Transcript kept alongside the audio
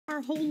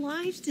our whole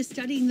lives to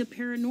studying the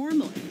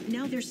paranormal.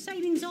 Now there's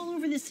sightings all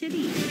over the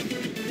city.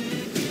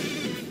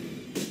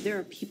 There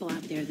are people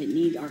out there that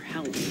need our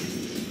help.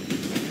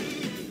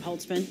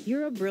 Holtzman,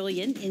 you're a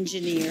brilliant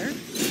engineer.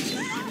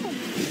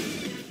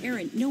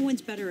 Aaron, no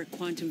one's better at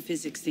quantum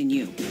physics than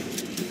you.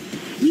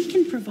 We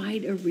can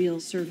provide a real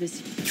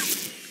service.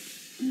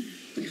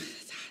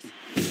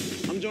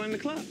 I'm joining the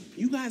club.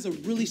 You guys are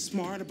really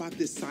smart about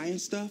this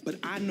science stuff, but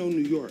I know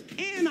New York.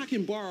 And I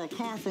can borrow a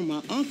car from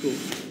my uncle.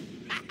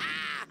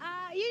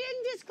 You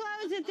didn't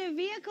disclose that the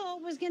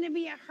vehicle was going to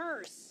be a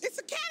hearse. It's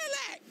a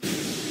Cadillac!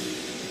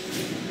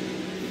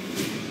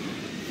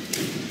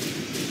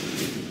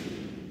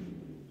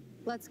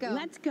 Let's go.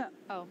 Let's go.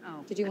 Oh.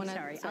 Did you want to?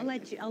 Sorry,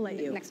 I'll let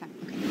you. Next time.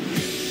 Okay.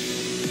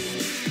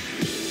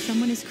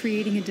 Someone is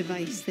creating a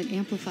device that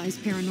amplifies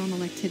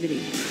paranormal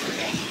activity.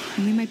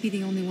 And we might be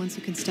the only ones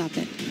who can stop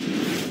it.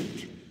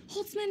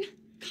 Holtzman,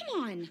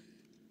 come on.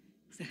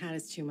 The hat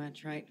is too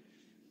much, right?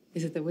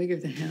 Is it the wig or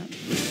the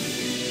hat?